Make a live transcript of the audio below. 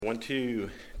I want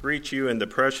to greet you in the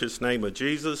precious name of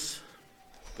Jesus,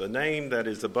 the name that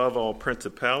is above all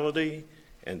principality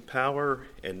and power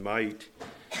and might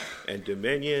and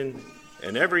dominion,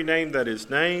 and every name that is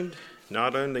named,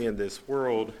 not only in this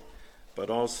world,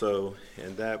 but also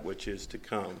in that which is to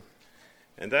come.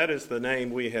 And that is the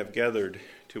name we have gathered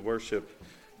to worship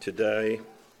today.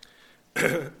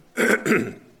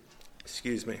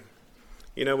 Excuse me.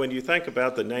 You know, when you think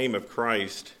about the name of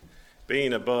Christ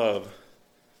being above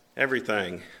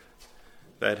everything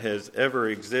that has ever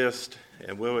existed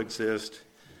and will exist,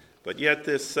 but yet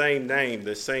this same name,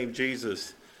 this same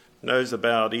Jesus, knows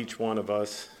about each one of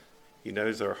us. He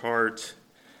knows our hearts.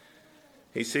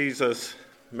 He sees us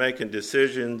making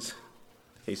decisions.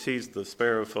 He sees the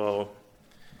sparrow fall,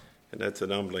 and that's an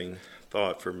humbling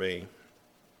thought for me.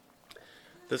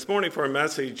 This morning for a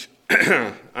message,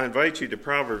 I invite you to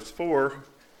Proverbs 4.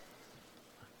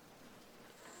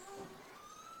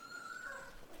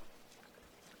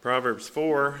 Proverbs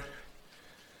 4,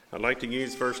 I'd like to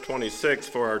use verse 26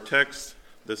 for our text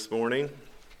this morning.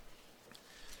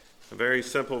 A very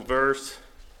simple verse.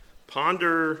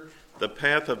 Ponder the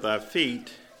path of thy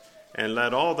feet, and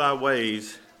let all thy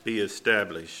ways be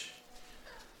established.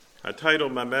 I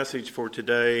titled my message for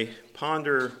today,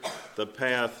 Ponder the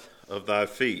Path of Thy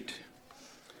Feet.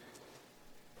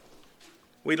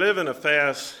 We live in a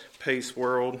fast-paced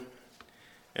world,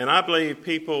 and I believe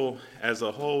people as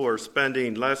a whole are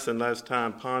spending less and less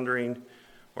time pondering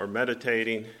or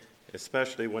meditating,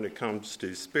 especially when it comes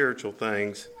to spiritual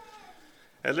things.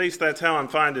 At least that's how I'm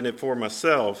finding it for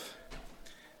myself.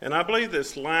 And I believe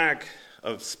this lack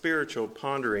of spiritual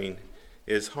pondering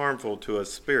is harmful to us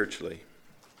spiritually.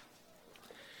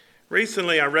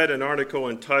 Recently, I read an article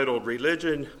entitled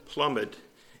Religion Plummet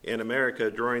in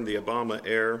America During the Obama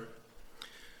Era.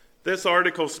 This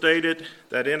article stated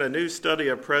that in a new study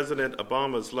of President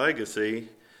Obama's legacy,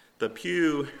 the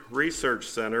Pew Research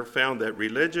Center found that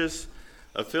religious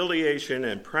affiliation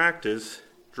and practice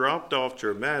dropped off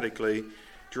dramatically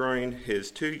during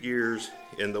his 2 years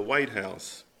in the White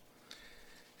House.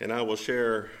 And I will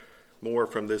share more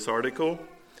from this article.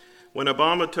 When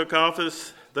Obama took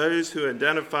office, those who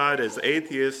identified as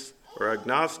atheists or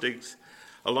agnostics,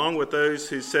 along with those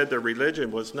who said their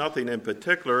religion was nothing in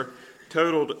particular,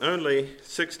 totaled only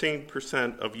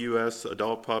 16% of U.S.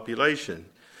 adult population.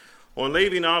 On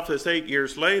leaving office 8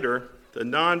 years later, the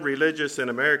non-religious in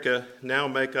America now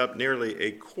make up nearly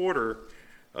a quarter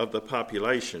of the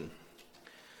population.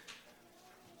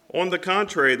 On the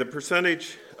contrary, the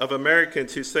percentage of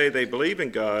Americans who say they believe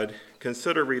in God,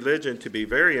 consider religion to be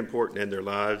very important in their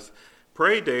lives,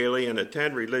 pray daily, and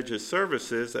attend religious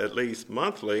services at least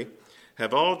monthly,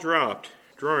 have all dropped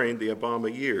during the Obama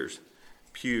years,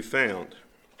 Pew found.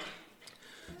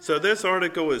 So this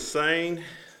article is saying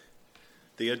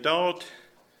the adult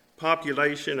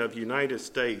population of the United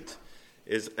States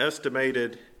is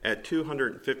estimated at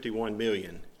 251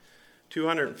 million.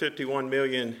 251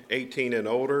 million 18 and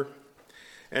older.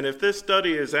 And if this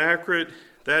study is accurate,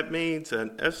 that means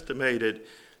an estimated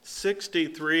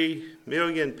 63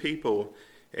 million people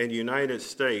in the United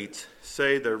States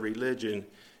say their religion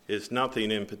is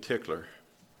nothing in particular.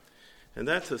 And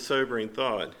that's a sobering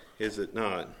thought, is it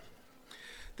not?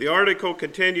 The article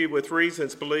continued with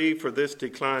reasons believed for this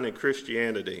decline in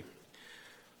Christianity.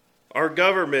 Our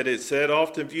government, it said,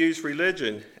 often views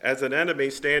religion as an enemy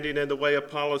standing in the way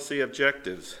of policy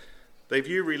objectives. They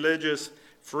view religious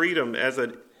freedom as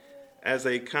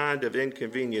a kind of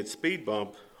inconvenient speed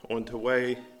bump on the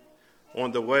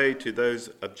way to those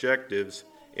objectives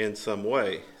in some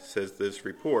way, says this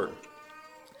report.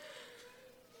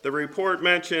 The report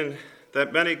mentioned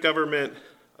that many government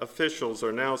officials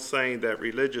are now saying that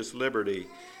religious liberty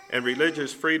and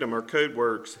religious freedom are code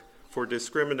words for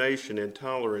discrimination,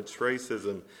 intolerance,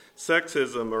 racism,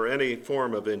 sexism, or any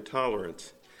form of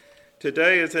intolerance.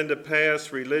 Today, as in the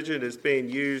past, religion is being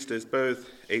used as both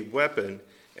a weapon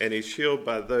and a shield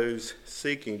by those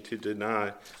seeking to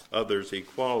deny others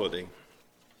equality.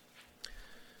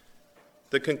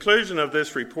 The conclusion of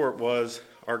this report was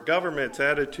our government's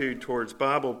attitude towards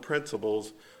Bible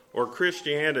principles or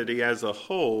Christianity as a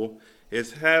whole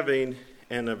is having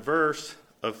an adverse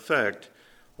effect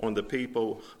on the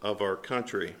people of our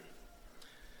country.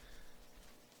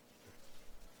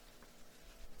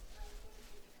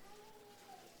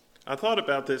 I thought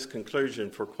about this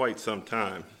conclusion for quite some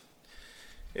time.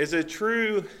 Is it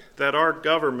true that our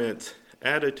government's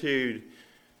attitude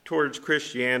towards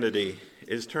Christianity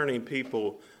is turning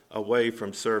people away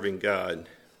from serving God?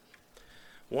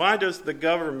 Why does the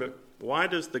government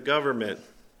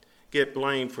get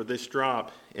blamed for this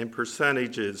drop in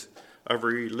percentages of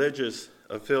religious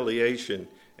affiliation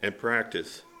and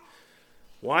practice?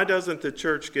 Why doesn't the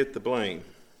church get the blame?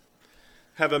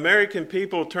 Have American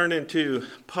people turned into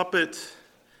puppets?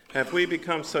 Have we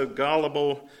become so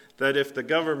gullible that if the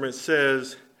government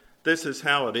says this is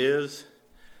how it is,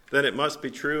 then it must be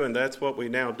true and that's what we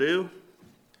now do?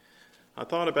 I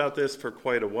thought about this for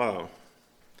quite a while.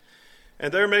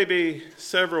 And there may be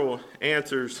several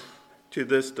answers to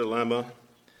this dilemma,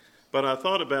 but I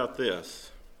thought about this.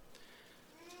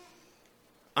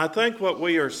 I think what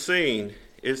we are seeing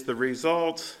is the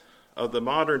results of the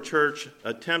modern church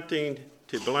attempting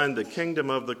to blend the kingdom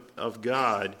of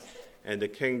God and the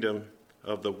kingdom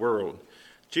of the world.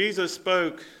 Jesus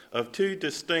spoke of two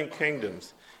distinct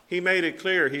kingdoms. He made it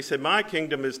clear. He said, my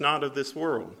kingdom is not of this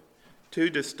world. Two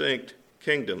distinct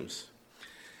kingdoms.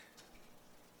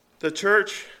 The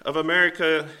Church of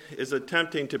America is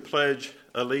attempting to pledge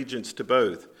allegiance to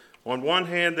both. On one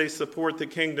hand, they support the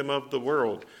kingdom of the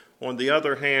world. On the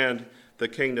other hand, the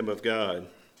kingdom of God.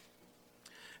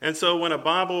 And so when a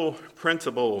Bible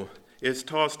principle is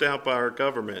tossed out by our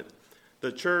government,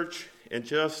 the church in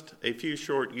just a few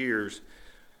short years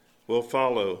will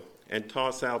follow and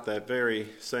toss out that very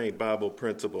same Bible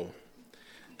principle.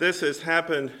 This has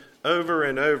happened over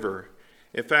and over.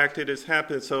 In fact, it has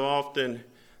happened so often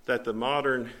that the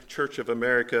modern Church of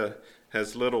America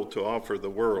has little to offer the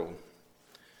world.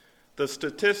 The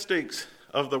statistics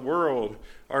of the world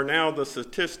are now the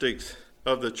statistics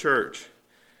of the church.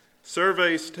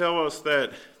 Surveys tell us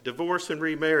that divorce and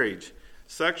remarriage,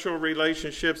 sexual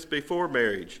relationships before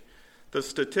marriage, the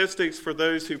statistics for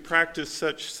those who practice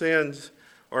such sins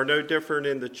are no different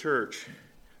in the church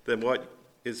than what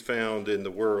is found in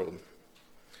the world.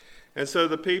 And so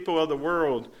the people of the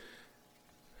world,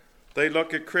 they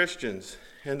look at Christians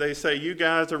and they say, you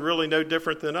guys are really no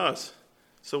different than us.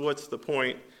 So what's the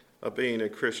point of being a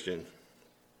Christian?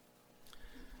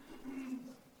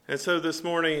 And so this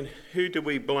morning, who do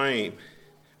we blame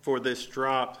for this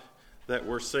drop that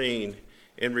we're seeing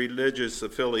in religious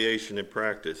affiliation and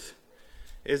practice?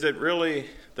 Is it really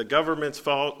the government's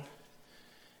fault?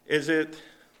 Is it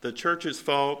the church's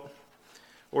fault?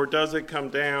 Or does it come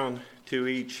down to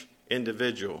each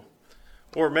individual?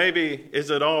 Or maybe is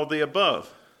it all the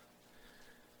above?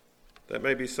 That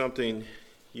may be something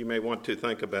you may want to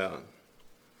think about.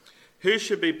 Who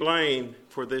should be blamed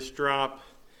for this drop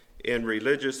in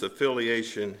religious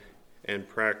affiliation and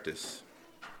practice?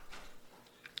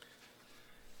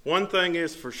 One thing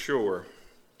is for sure,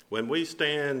 when we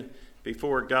stand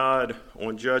before God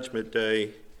on Judgment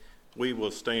Day, we will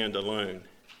stand alone.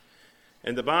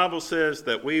 And the Bible says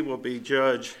that we will be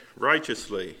judged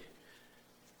righteously,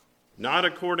 not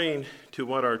according to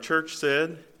what our church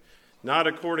said, not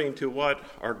according to what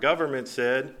our government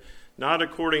said, not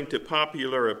according to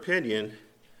popular opinion,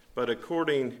 but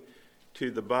according to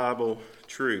the Bible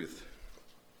truth.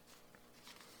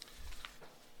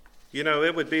 You know,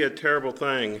 it would be a terrible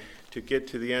thing to get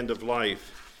to the end of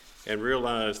life and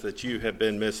realize that you have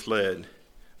been misled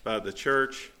by the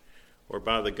church or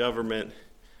by the government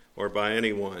or by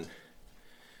anyone.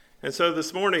 And so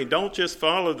this morning, don't just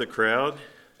follow the crowd.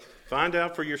 Find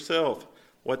out for yourself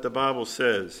what the Bible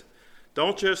says.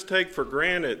 Don't just take for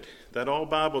granted that all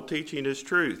Bible teaching is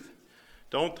truth.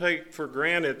 Don't take for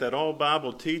granted that all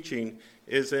Bible teaching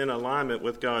is in alignment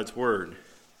with God's Word.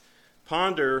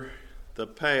 Ponder the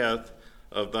path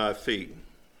of thy feet.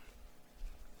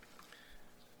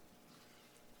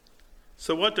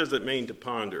 So what does it mean to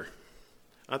ponder?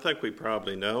 I think we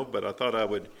probably know, but I thought I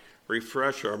would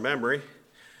refresh our memory.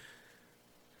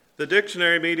 The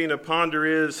dictionary meaning of ponder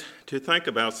is to think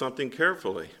about something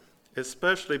carefully,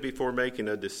 especially before making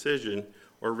a decision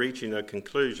or reaching a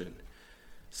conclusion,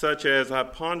 such as I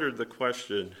pondered the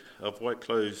question of what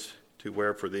clothes to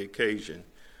wear for the occasion,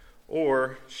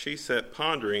 or she sat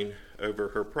pondering over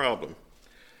her problem.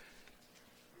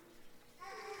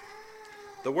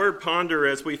 The word ponder,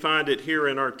 as we find it here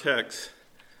in our text,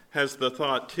 has the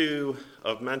thought too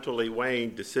of mentally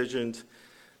weighing decisions,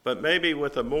 but maybe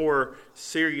with a more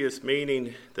serious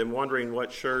meaning than wondering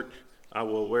what shirt I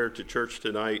will wear to church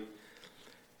tonight.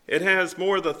 It has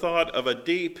more the thought of a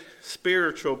deep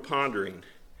spiritual pondering,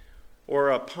 or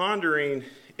a pondering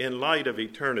in light of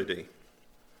eternity.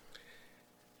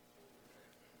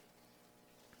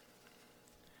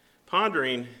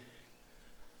 Pondering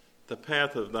the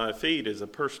path of thy feet is a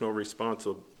personal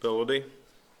responsibility.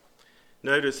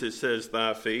 Notice it says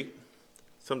thy feet.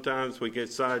 Sometimes we get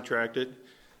sidetracked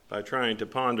by trying to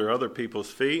ponder other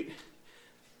people's feet.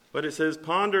 But it says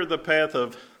ponder the path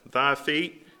of thy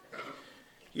feet.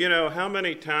 You know, how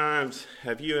many times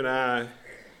have you and I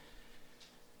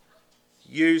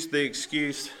used the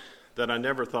excuse that I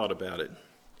never thought about it?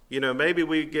 You know, maybe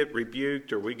we get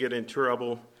rebuked or we get in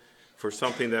trouble for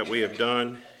something that we have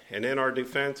done, and in our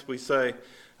defense we say,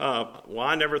 well,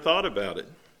 I never thought about it.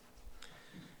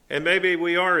 And maybe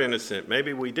we are innocent.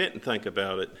 Maybe we didn't think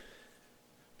about it.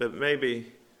 But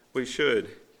maybe we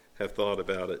should have thought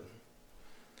about it.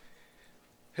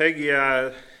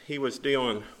 Haggai, he was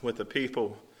dealing with the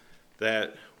people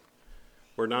that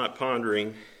were not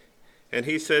pondering. And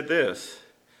he said this,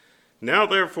 "Now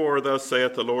therefore, thus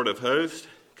saith the Lord of hosts,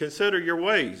 consider your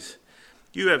ways.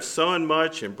 You have sown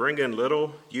much and bring in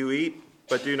little. You eat,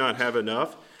 but do not have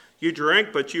enough. You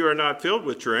drink, but you are not filled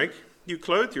with drink. You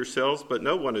clothe yourselves, but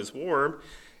no one is warm.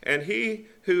 And he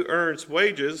who earns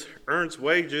wages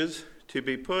to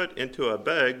be put into a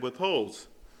bag with holes.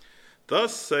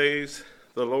 Thus says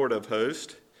the Lord of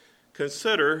hosts,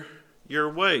 consider your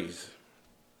ways."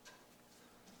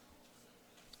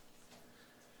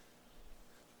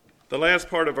 The last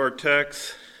part of our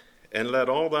text, "And let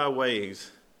all thy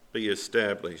ways be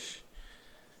established."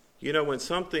 You know, when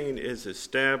something is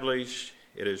established,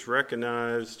 it is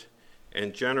recognized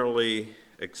and generally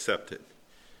accepted.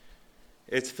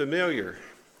 It's familiar.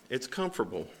 It's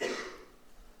comfortable.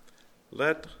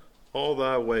 Let all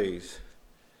thy ways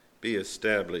be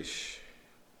established.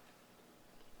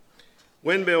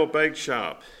 Windmill Bake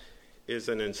Shop is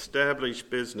an established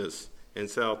business in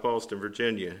South Boston,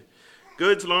 Virginia.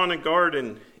 Goods Lawn and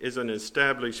Garden is an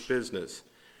established business,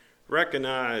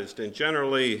 recognized and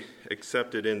generally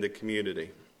accepted in the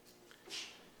community.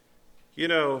 You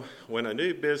know, when a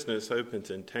new business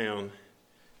opens in town,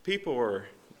 people are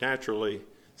naturally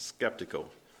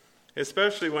skeptical,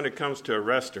 especially when it comes to a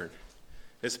restaurant,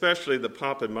 especially the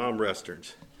Pop and Mom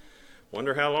restaurants.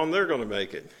 Wonder how long they're going to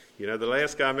make it. You know, the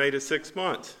last guy made it 6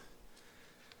 months.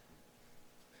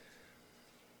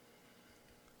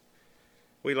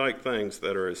 We like things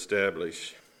that are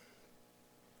established.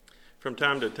 From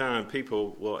time to time,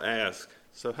 people will ask,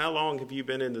 "So how long have you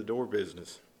been in the door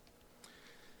business?"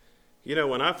 You know,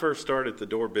 when I first started the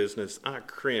door business, I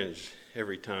cringed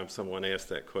every time someone asked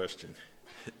that question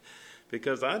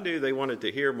because I knew they wanted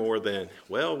to hear more than,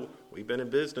 "Well, we've been in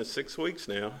business 6 weeks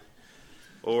now,"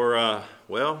 or,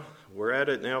 "Well, we're at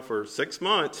it now for 6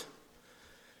 months."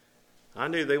 I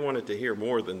knew they wanted to hear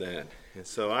more than that, and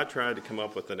so I tried to come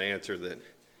up with an answer that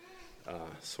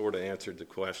sort of answered the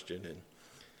question,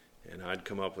 and I'd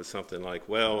come up with something like,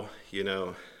 "Well, you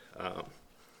know,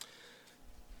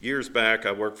 years back,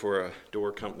 I worked for a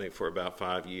door company for about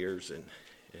 5 years, and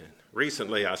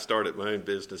recently I started my own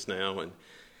business now,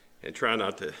 and try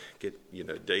not to get, you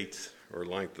know, dates or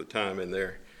length of time in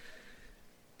there.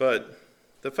 But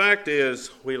the fact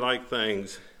is, we like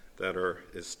things that are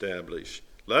established.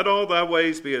 Let all thy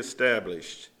ways be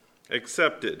established,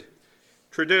 accepted,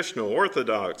 traditional,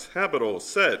 orthodox, habitual,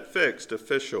 set, fixed,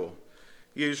 official,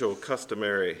 usual,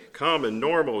 customary, common,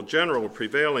 normal, general,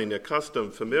 prevailing,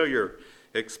 accustomed, familiar,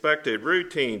 expected,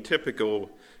 routine,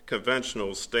 typical,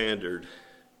 conventional, standard.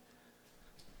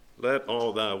 Let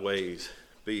all thy ways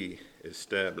be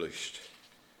established,"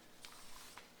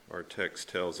 our text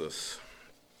tells us.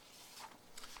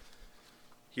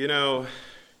 You know,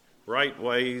 right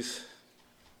ways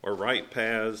or right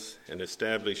paths and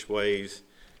established ways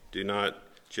do not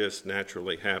just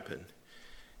naturally happen.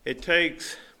 It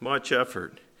takes much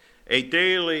effort, a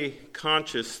daily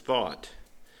conscious thought.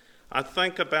 I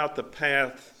think about the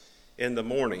path in the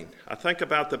morning. I think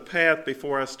about the path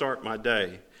before I start my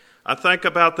day. I think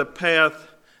about the path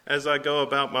as I go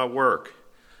about my work.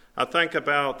 I think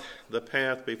about the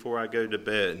path before I go to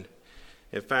bed.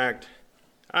 In fact,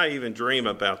 I even dream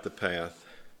about the path.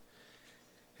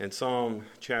 And Psalm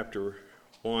chapter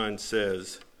 1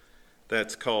 says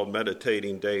that's called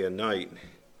meditating day and night.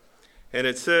 And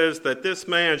it says that this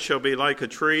man shall be like a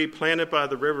tree planted by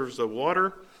the rivers of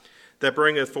water, that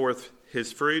bringeth forth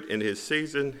his fruit in his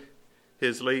season.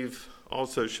 His leaf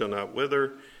also shall not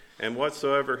wither, and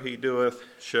whatsoever he doeth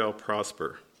shall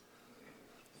prosper.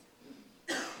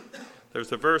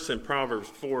 There's a verse in Proverbs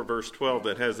 4, verse 12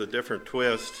 that has a different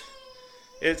twist.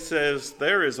 It says,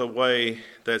 "There is a way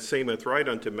that seemeth right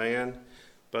unto man,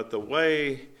 but the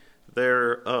way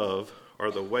thereof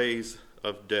are the ways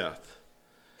of death."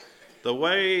 The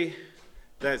way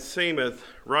that seemeth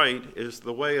right is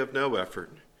the way of no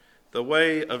effort, the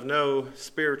way of no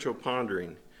spiritual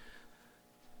pondering,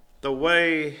 the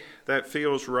way that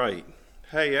feels right.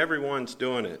 Hey, everyone's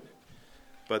doing it,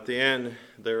 but the end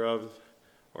thereof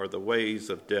are the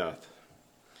ways of death.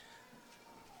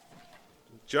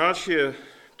 Joshua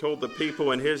told the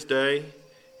people in his day,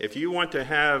 if you want to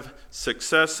have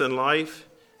success in life,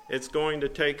 it's going to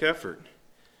take effort.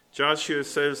 Joshua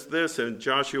says this in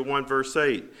Joshua 1 verse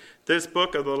 8, "This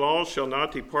book of the law shall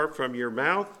not depart from your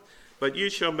mouth, but you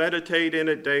shall meditate in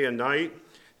it day and night,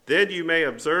 Then you may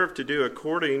observe to do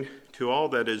according to all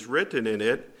that is written in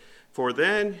it, for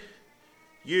then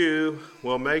you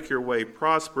will make your way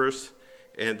prosperous,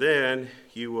 and then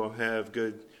you will have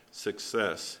good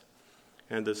success.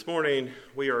 And this morning,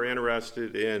 we are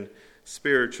interested in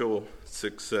spiritual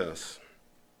success.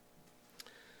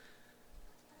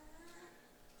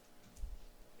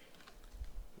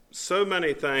 So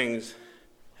many things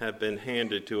have been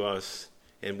handed to us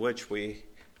in which we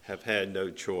have had no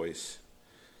choice.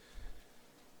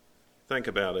 Think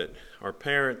about it. Our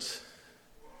parents,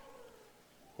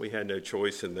 we had no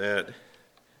choice in that.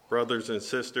 Brothers and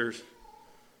sisters,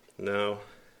 no.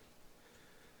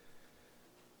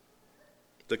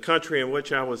 The country in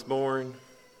which I was born,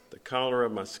 the color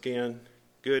of my skin,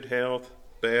 good health,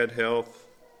 bad health,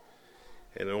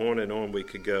 and on we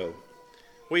could go.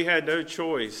 We had no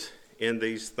choice in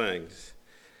these things.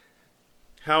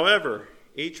 However,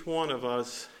 each one of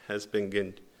us has been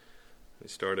given,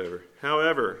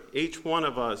 each one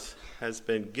of us has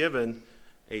been given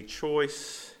a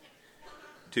choice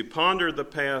to ponder the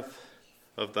path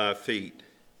of thy feet,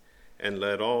 and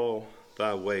let all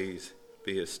thy ways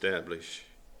be established.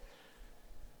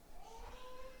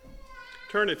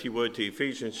 Turn, if you would, to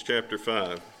Ephesians chapter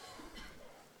 5.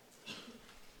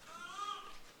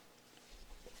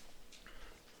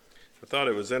 I thought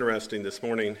it was interesting this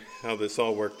morning how this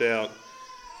all worked out.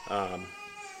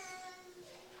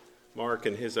 Mark,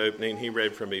 in his opening, he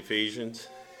read from Ephesians,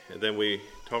 and then we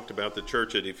talked about the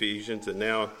church at Ephesians, and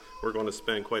now we're going to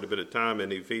spend quite a bit of time in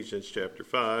Ephesians chapter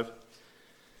 5.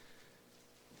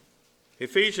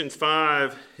 Ephesians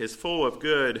 5 is full of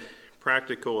good,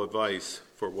 practical advice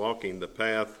for walking the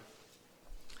path.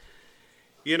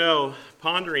 You know,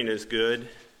 pondering is good.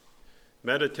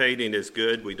 Meditating is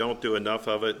good. We don't do enough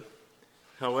of it.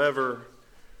 However,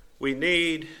 we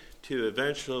need to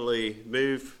eventually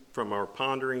move from our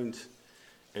ponderings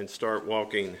and start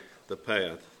walking the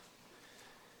path.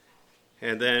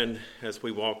 And then, as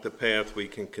we walk the path, we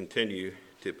can continue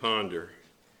to ponder.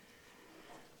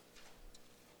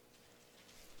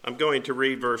 I'm going to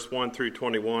read verse 1 through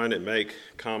 21 and make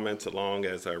comments along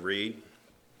as I read.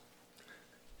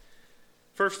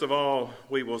 First of all,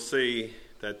 we will see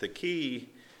that the key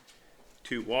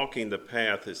to walking the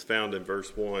path is found in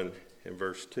verse 1 and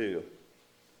verse 2.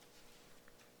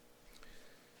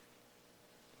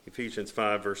 Ephesians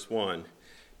 5, verse 1.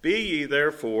 Be ye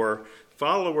therefore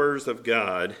followers of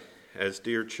God as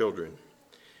dear children.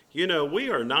 You know, we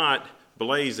are not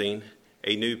blazing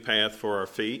a new path for our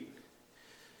feet,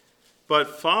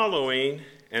 but following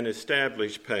an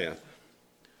established path.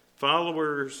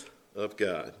 Followers of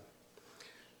God.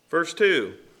 Verse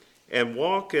 2. And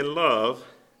walk in love,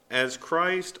 as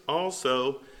Christ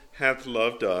also hath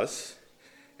loved us,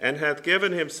 and hath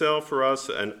given himself for us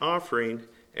an offering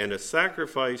and a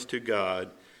sacrifice to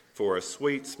God for a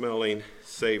sweet-smelling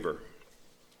savor.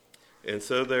 And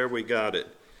so there we got it.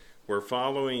 We're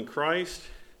following Christ,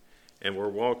 and we're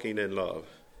walking in love.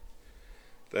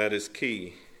 That is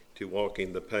key to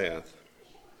walking the path.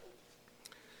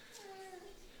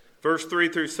 Verse 3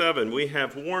 through 7, we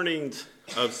have warnings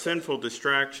of sinful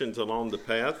distractions along the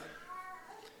path.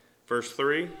 Verse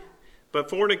 3, but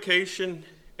fornication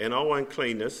and all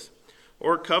uncleanness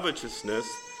or covetousness,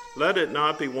 let it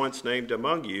not be once named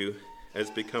among you as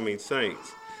becoming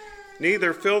saints.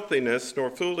 Neither filthiness, nor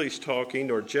foolish talking,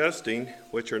 nor jesting,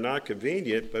 which are not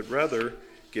convenient, but rather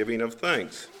giving of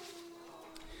thanks.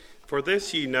 For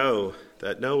this ye know,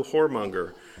 that no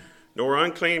whoremonger, nor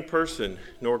unclean person,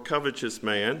 nor covetous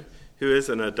man, who is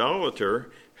an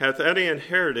idolater, hath any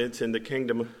inheritance in the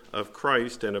kingdom of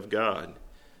Christ and of God.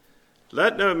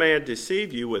 Let no man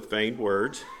deceive you with vain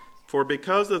words, for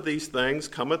because of these things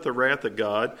cometh the wrath of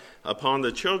God upon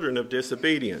the children of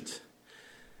disobedience.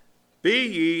 Be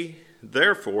ye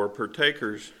therefore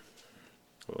partakers.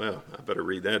 Well, I better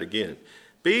read that again.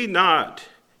 Be not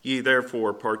ye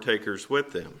therefore partakers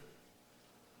with them.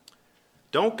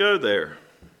 Don't go there.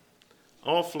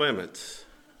 Off limits.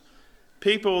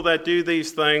 People that do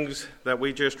these things that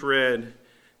we just read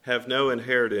have no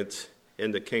inheritance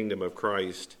in the kingdom of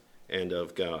Christ and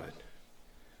of God.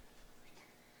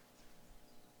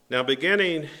 Now,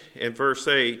 beginning in verse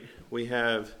 8, we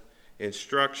have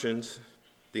instructions.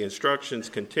 The instructions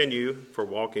continue for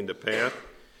walking the path.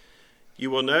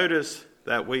 You will notice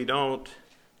that we don't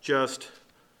just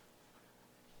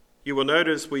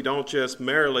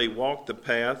merely walk the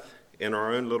path in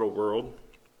our own little world.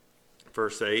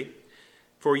 Verse 8,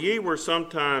 for ye were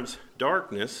sometimes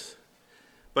darkness,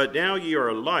 but now ye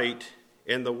are light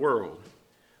in the world.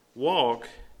 Walk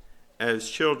as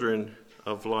children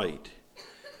of light.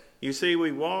 You see,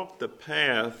 we walk the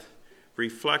path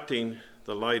reflecting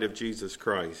the light of Jesus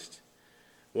Christ.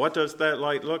 What does that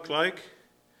light look like?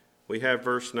 We have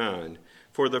verse 9.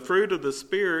 For the fruit of the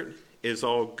Spirit is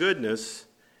all goodness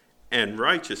and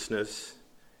righteousness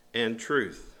and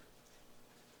truth.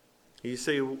 You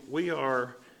see, we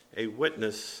are a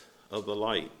witness of the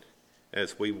light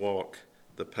as we walk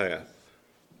the path.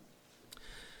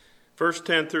 Verse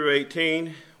 10 through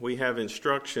 18, we have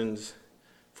instructions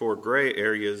for gray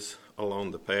areas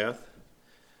along the path.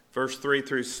 Verse 3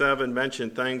 through 7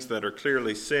 mention things that are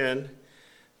clearly sin.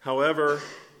 However,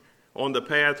 on the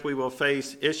path we will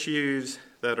face issues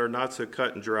that are not so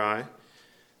cut and dry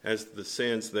as the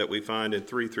sins that we find in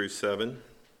 3 through 7.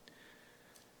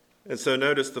 And so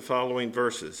notice the following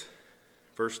verses.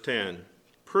 Verse 10,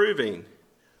 proving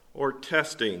or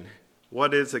testing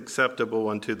what is acceptable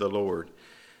unto the Lord,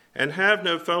 and have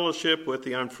no fellowship with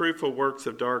the unfruitful works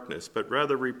of darkness, but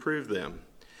rather reprove them.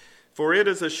 For it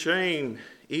is a shame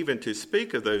even to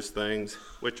speak of those things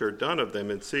which are done of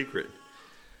them in secret.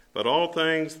 But all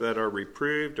things that are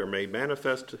reproved are made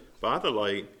manifest by the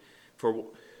light, for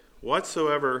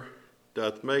whatsoever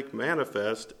doth make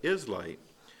manifest is light.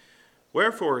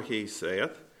 Wherefore he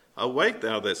saith, awake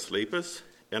thou that sleepest,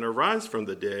 and arise from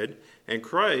the dead, and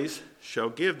Christ shall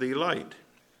give thee light.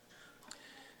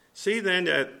 See then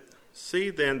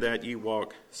that ye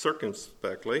walk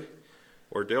circumspectly,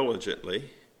 or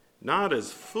diligently, not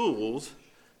as fools,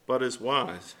 but as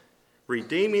wise,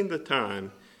 redeeming the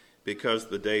time, because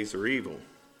the days are evil.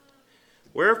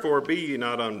 Wherefore be ye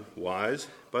not unwise,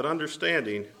 but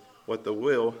understanding what the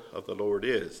will of the Lord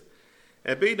is.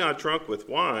 And be not drunk with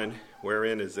wine,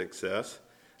 wherein is excess,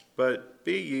 but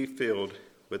be ye filled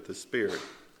with the Spirit.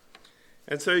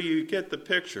 And so you get the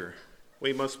picture.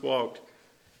 We must walk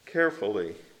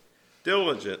carefully,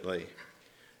 diligently,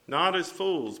 not as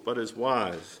fools, but as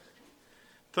wise.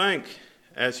 Think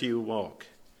as you walk.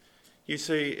 You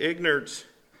see, ignorance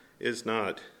is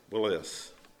not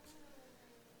bliss.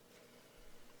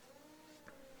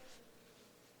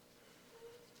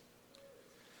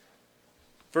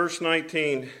 Verse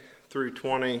 19 through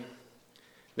 20.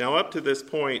 Now up to this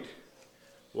point,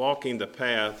 walking the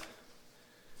path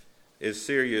is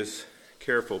serious,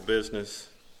 careful business,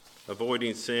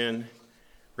 avoiding sin,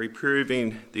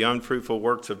 reproving the unfruitful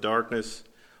works of darkness,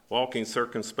 walking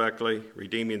circumspectly,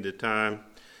 redeeming the time.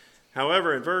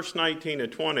 However, in verse 19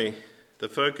 and 20, the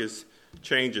focus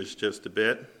changes just a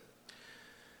bit.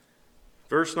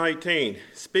 Verse 19,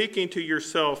 speaking to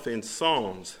yourself in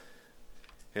psalms.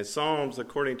 And psalms,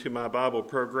 according to my Bible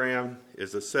program,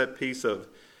 is a set piece of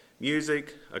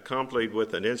music accompanied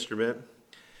with an instrument.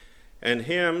 And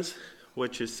hymns,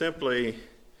 which is simply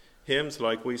hymns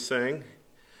like we sing.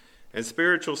 And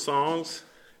spiritual songs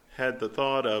had the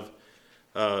thought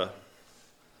of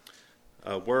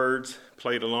words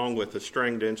played along with a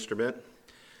stringed instrument.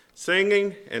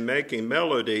 Singing and making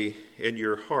melody in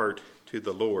your heart to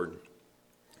the Lord.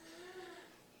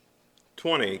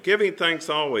 20, giving thanks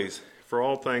always for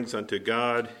all things unto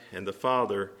God and the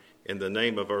Father in the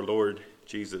name of our Lord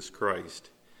Jesus Christ.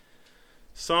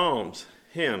 Psalms,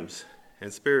 hymns,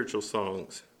 and spiritual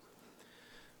songs.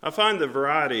 I find the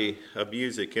variety of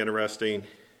music interesting.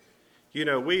 You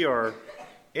know, we are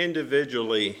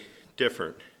individually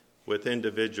different with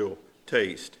individual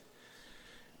taste.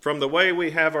 From the way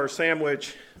we have our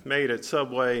sandwich made at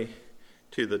Subway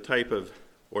to the type of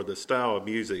or the style of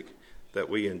music that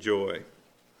we enjoy.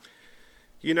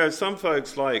 You know, some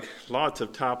folks like lots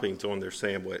of toppings on their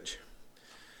sandwich.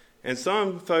 And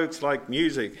some folks like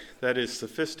music that is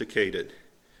sophisticated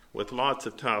with lots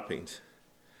of toppings.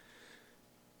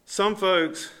 Some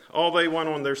folks, all they want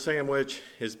on their sandwich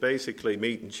is basically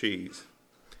meat and cheese.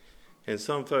 And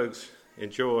some folks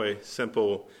enjoy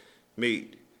simple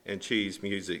meat and cheese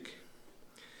music.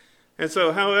 And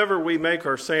so however we make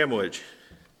our sandwich,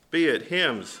 be it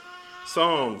hymns,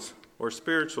 psalms, or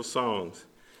spiritual songs,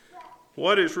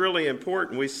 what is really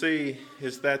important we see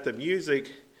is that the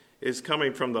music is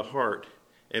coming from the heart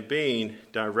and being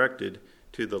directed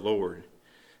to the Lord,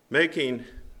 making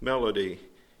melody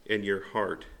in your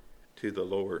heart to the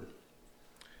Lord.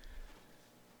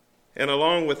 And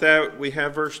along with that, we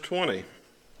have verse 20,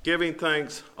 giving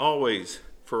thanks always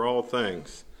for all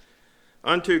things,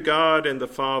 unto God and the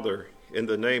Father in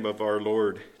the name of our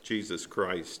Lord Jesus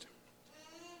Christ.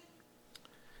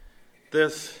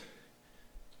 This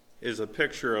is a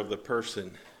picture of the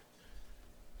person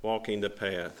walking the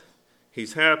path.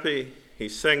 He's happy,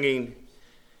 he's singing,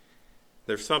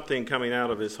 there's something coming out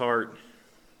of his heart,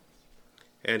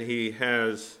 and he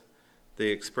has the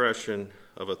expression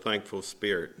of a thankful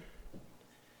spirit.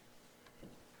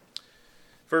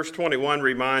 Verse 21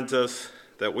 reminds us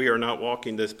that we are not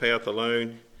walking this path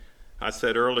alone. I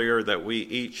said earlier that we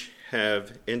each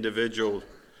have individual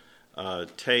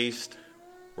taste.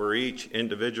 We're each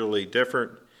individually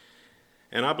different.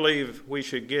 And I believe we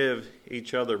should give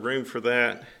each other room for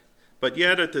that. But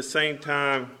yet at the same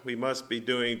time, we must be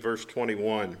doing verse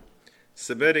 21,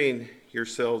 submitting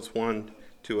yourselves one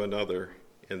to another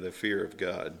in the fear of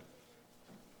God.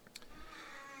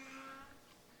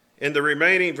 In the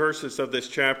remaining verses of this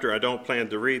chapter, I don't plan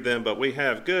to read them, but we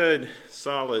have good,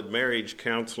 solid marriage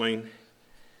counseling.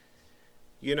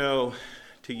 You know,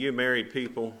 to you married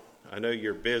people, I know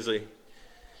you're busy.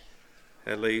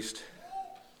 At least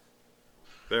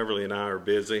Beverly and I are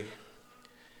busy.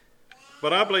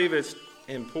 But I believe it's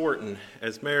important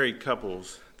as married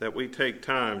couples that we take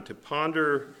time to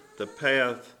ponder the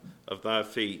path of thy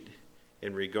feet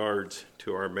in regards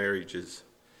to our marriages.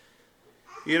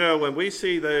 You know, when we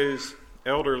see those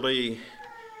elderly,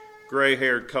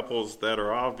 gray-haired couples that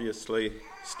are obviously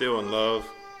still in love,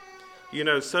 you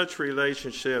know, such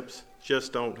relationships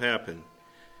just don't happen.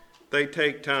 They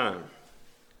take time.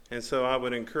 And so I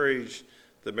would encourage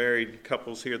the married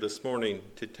couples here this morning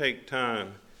to take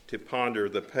time to ponder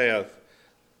the path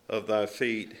of thy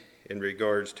feet in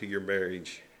regards to your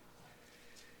marriage.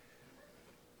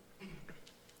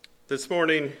 This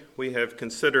morning we have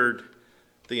considered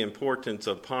the importance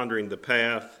of pondering the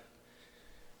path.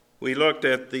 We looked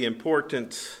at the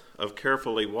importance of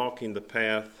carefully walking the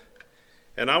path.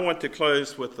 And I want to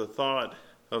close with the thought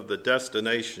of the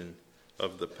destination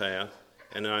of the path.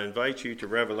 And I invite you to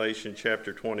Revelation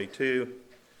chapter 22.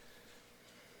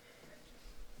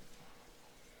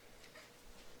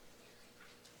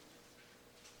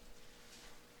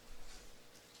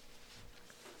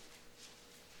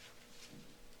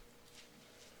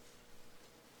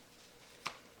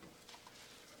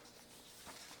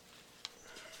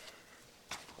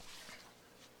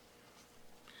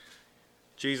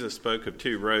 Jesus spoke of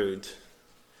two roads,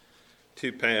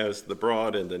 two paths, the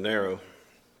broad and the narrow.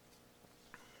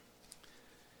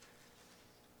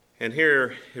 And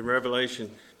here in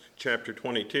Revelation chapter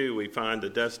 22, we find the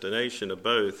destination of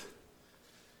both.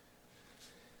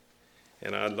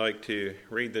 And I'd like to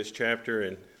read this chapter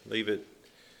and leave it,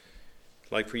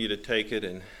 I'd like for you to take it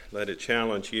and let it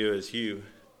challenge you as you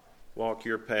walk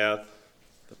your path,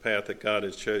 the path that God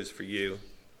has chose for you.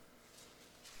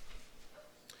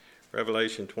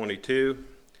 Revelation 22,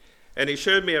 and he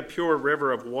showed me a pure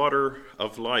river of water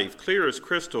of life, clear as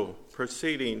crystal,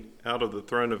 proceeding out of the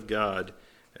throne of God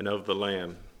and of the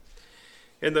Lamb.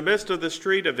 In the midst of the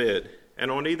street of it,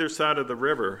 and on either side of the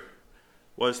river,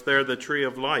 was there the tree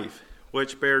of life,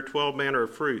 which bare 12 manner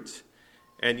of fruits,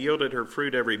 and yielded her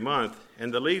fruit every month,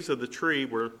 and the leaves of the tree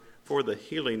were for the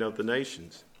healing of the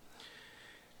nations.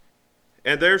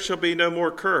 And there shall be no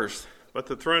more curse, but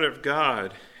the throne of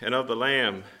God and of the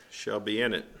Lamb shall be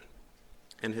in it,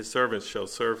 and his servants shall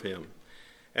serve him.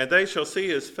 And they shall see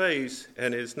his face,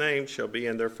 and his name shall be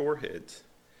in their foreheads.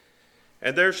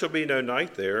 And there shall be no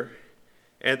night there,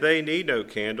 and they need no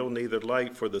candle, neither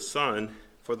light for the sun,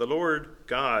 for the Lord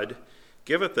God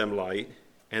giveth them light,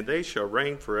 and they shall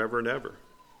reign forever and ever.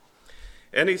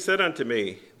 And he said unto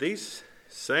me, These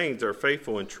sayings are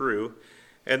faithful and true,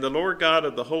 and the Lord God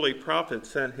of the holy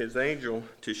prophets sent his angel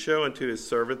to show unto his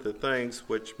servant the things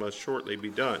which must shortly be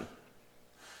done.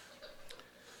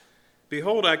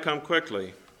 Behold, I come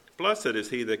quickly. Blessed is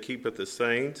he that keepeth the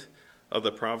sayings of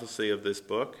the prophecy of this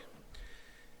book.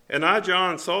 And I,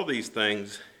 John, saw these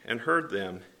things and heard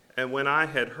them. And when I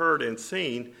had heard and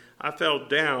seen, I fell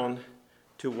down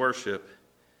to worship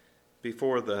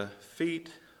before the feet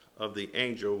of the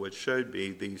angel which showed me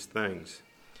these things.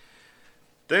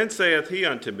 Then saith he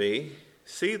unto me,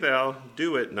 See thou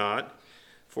do it not,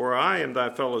 for I am thy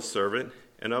fellow servant,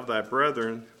 and of thy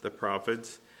brethren the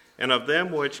prophets, and of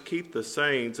them which keep the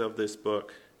sayings of this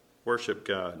book, worship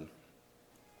God.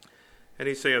 And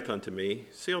he saith unto me,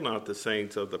 Seal not the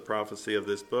sayings of the prophecy of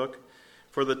this book,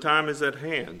 for the time is at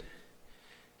hand.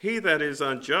 He that is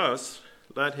unjust,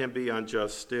 let him be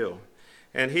unjust still,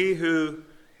 and he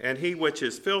which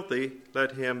is filthy,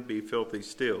 let him be filthy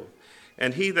still.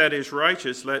 And he that is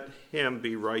righteous, let him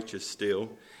be righteous still.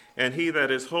 And he that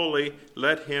is holy,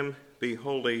 let him be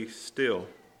holy still.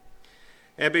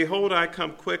 And behold, I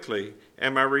come quickly,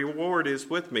 and my reward is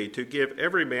with me, to give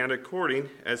every man according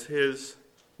as his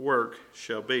work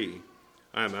shall be.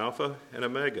 I am Alpha and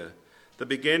Omega, the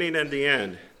beginning and the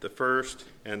end, the first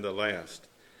and the last.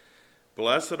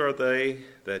 Blessed are they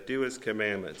that do his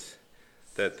commandments,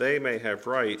 that they may have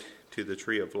right to the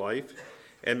tree of life,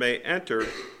 and may enter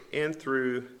in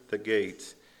through the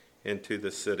gates into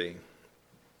the city.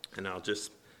 And I'll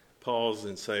just pause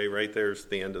and say right there's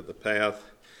the end of the path.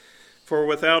 For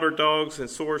without are dogs and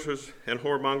sorcerers and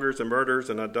whoremongers and murderers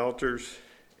and adulterers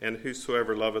and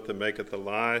whosoever loveth and maketh a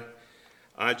lie.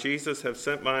 I, Jesus, have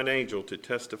sent mine angel to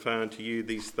testify unto you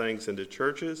these things in the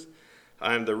churches.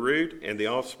 I am the root and the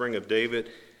offspring of David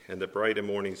and the bright and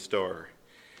morning star.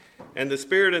 And the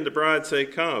Spirit and the bride say,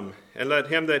 Come, and let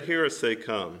him that heareth say,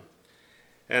 Come.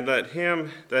 And let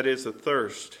him that is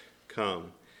athirst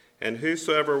come, and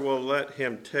whosoever will let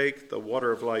him take the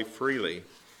water of life freely.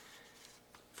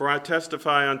 For I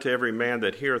testify unto every man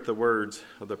that heareth the words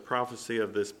of the prophecy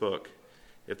of this book.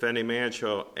 If any man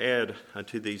shall add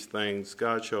unto these things,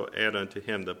 God shall add unto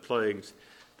him the plagues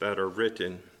that are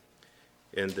written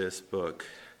in this book.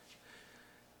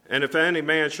 And if any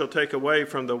man shall take away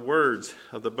from the words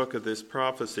of the book of this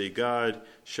prophecy, God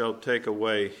shall take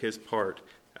away his part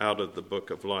out of the book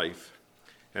of life,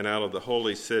 and out of the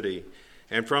holy city,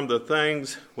 and from the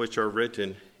things which are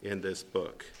written in this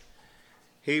book.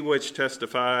 He which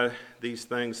testifieth these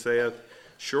things saith,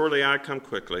 Surely I come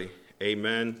quickly.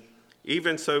 Amen.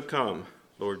 Even so come,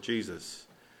 Lord Jesus.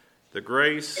 The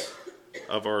grace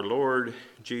of our Lord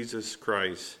Jesus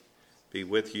Christ be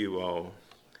with you all.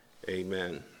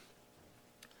 Amen.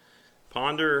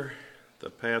 Ponder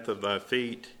the path of thy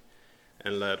feet,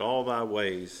 and let all thy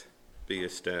ways be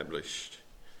established.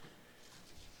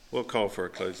 We'll call for a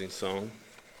closing song.